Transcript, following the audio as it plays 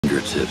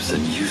fingertips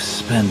and you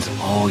spend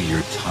all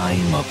your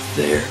time up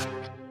there.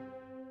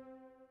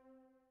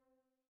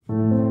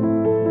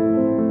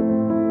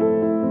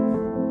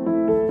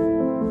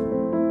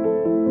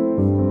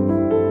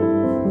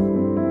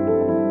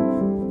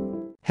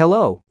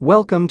 Hello,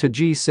 welcome to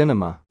G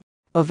Cinema.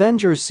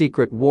 Avengers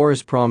Secret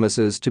Wars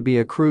promises to be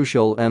a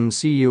crucial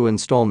MCU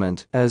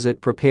installment as it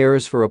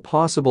prepares for a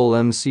possible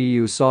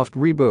MCU soft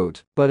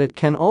reboot, but it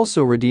can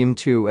also redeem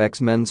two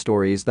X-Men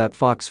stories that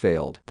Fox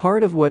failed.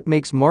 Part of what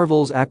makes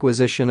Marvel's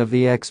acquisition of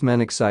the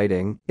X-Men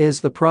exciting is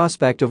the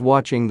prospect of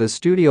watching the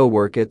studio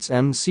work its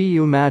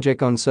MCU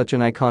magic on such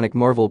an iconic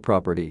Marvel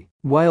property.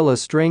 While a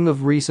string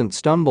of recent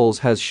stumbles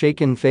has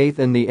shaken faith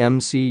in the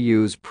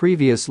MCU's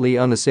previously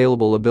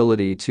unassailable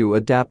ability to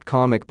adapt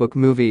comic book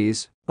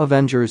movies,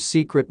 Avengers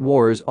Secret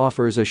Wars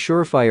offers a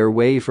surefire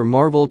way for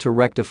Marvel to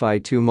rectify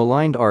two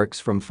maligned arcs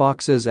from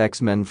Fox's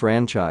X-Men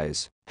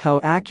franchise. How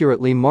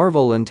accurately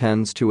Marvel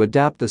intends to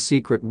adapt the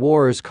Secret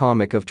Wars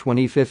comic of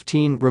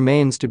 2015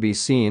 remains to be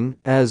seen,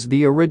 as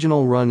the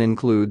original run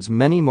includes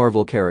many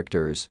Marvel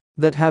characters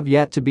that have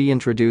yet to be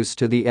introduced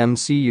to the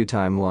MCU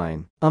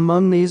timeline.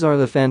 Among these are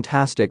the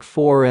Fantastic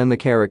Four and the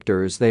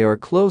characters they are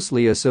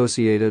closely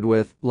associated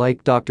with,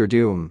 like Doctor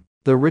Doom,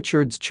 the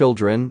Richards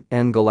children,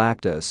 and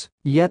Galactus.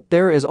 Yet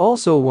there is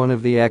also one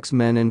of the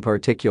X-Men in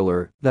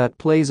particular that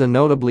plays a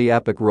notably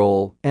epic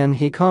role, and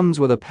he comes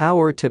with a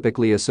power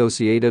typically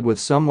associated with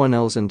someone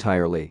else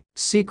entirely.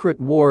 Secret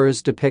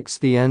Wars depicts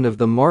the end of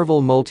the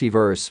Marvel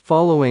multiverse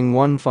following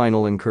one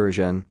final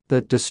incursion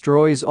that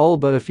destroys all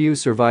but a few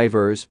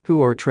survivors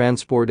who are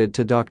transported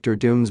to Doctor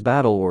Doom's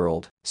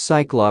battleworld.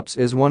 Cyclops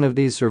is one of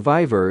these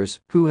survivors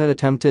who had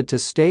attempted to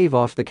stave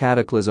off the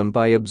cataclysm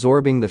by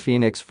absorbing the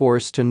Phoenix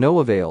Force to no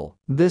avail.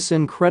 This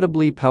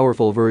incredibly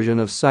powerful version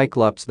of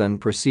Cyclops then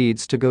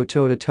proceeds to go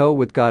toe-to-toe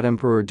with God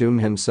Emperor Doom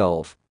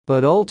himself,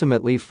 but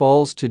ultimately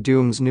falls to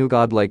Doom's new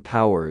godlike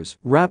powers,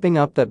 wrapping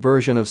up that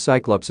version of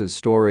Cyclops'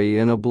 story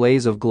in a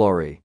blaze of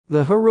glory.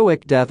 The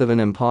heroic death of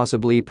an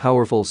impossibly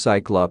powerful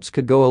Cyclops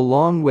could go a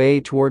long way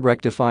toward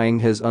rectifying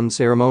his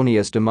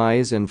unceremonious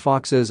demise in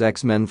Fox's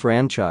X-Men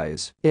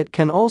franchise. It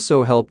can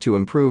also help to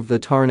improve the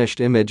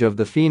tarnished image of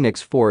the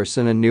Phoenix Force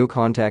in a new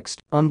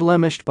context,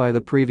 unblemished by the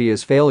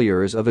previous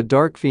failures of a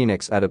Dark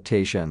Phoenix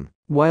adaptation.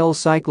 While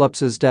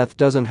Cyclops' death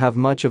doesn't have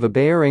much of a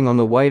bearing on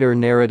the wider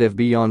narrative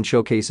beyond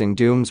showcasing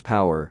Doom's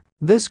power,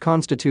 this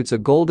constitutes a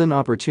golden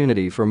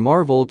opportunity for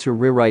Marvel to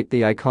rewrite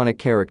the iconic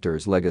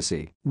character's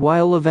legacy.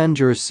 While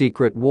Avengers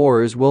Secret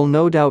Wars will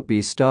no doubt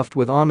be stuffed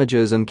with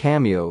homages and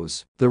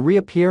cameos, the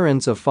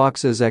reappearance of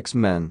Fox's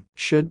X-Men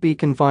should be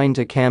confined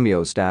to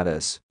cameo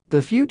status.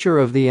 The future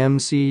of the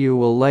MCU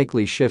will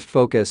likely shift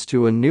focus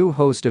to a new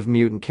host of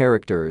mutant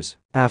characters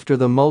after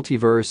the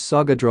multiverse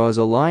saga draws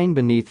a line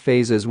beneath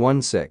Phases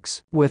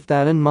 1-6. With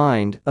that in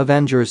mind,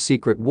 Avengers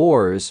Secret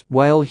Wars,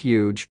 while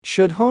huge,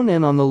 should hone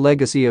in on the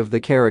legacy of the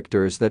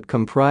characters that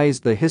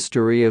comprised the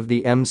history of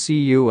the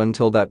MCU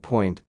until that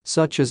point,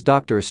 such as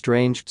Doctor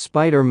Strange,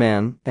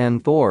 Spider-Man,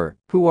 and Thor,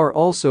 who are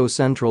also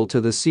central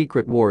to the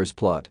Secret Wars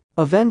plot.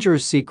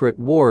 Avengers Secret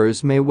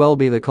Wars may well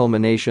be the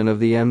culmination of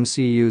the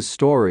MCU's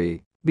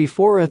story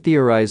before a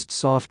theorized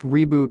soft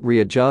reboot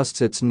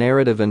readjusts its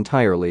narrative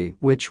entirely,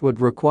 which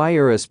would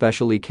require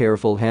especially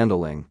careful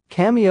handling.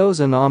 Cameos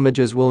and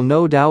homages will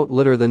no doubt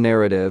litter the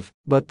narrative,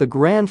 but the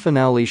grand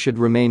finale should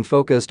remain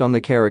focused on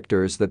the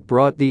characters that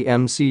brought the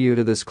MCU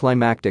to this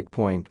climactic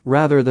point,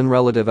 rather than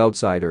relative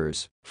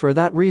outsiders. For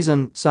that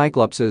reason,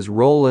 Cyclops'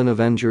 role in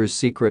Avengers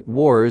Secret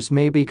Wars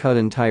may be cut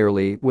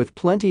entirely, with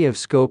plenty of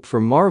scope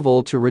for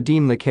Marvel to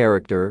redeem the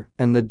character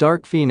and the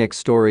Dark Phoenix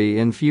story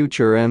in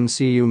future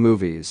MCU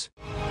movies.